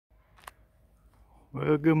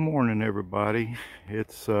Well, good morning, everybody.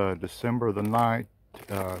 It's December the 9th,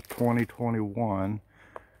 2021.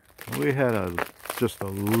 We had just a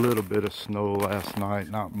little bit of snow last night,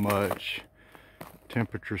 not much.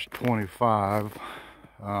 Temperature's 25.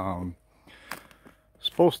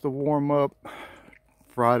 Supposed to warm up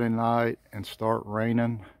Friday night and start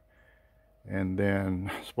raining, and then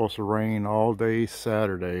supposed to rain all day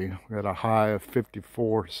Saturday. We had a high of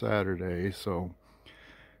 54 Saturday, so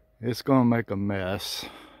it's gonna make a mess.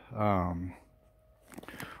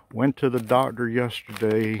 Went to the doctor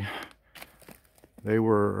yesterday. They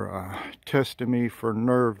were testing me for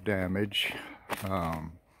nerve damage.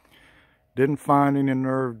 Didn't find any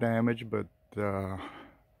nerve damage, but got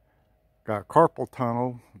carpal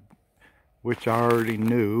tunnel, which I already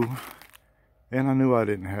knew, and I knew I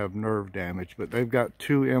didn't have nerve damage. But they've got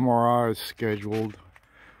 2 MRIs scheduled,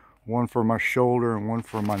 one for my shoulder and one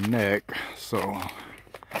for my neck. So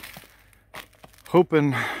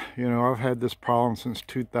hoping, I've had this problem since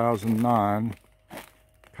 2009,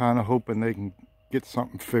 kind of hoping they can get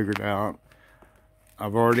something figured out.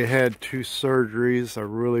 I've already had 2 surgeries. I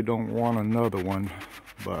really don't want another one,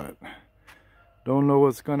 but don't know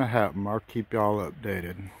what's going to happen. I'll keep y'all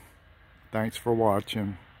updated. Thanks for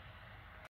watching.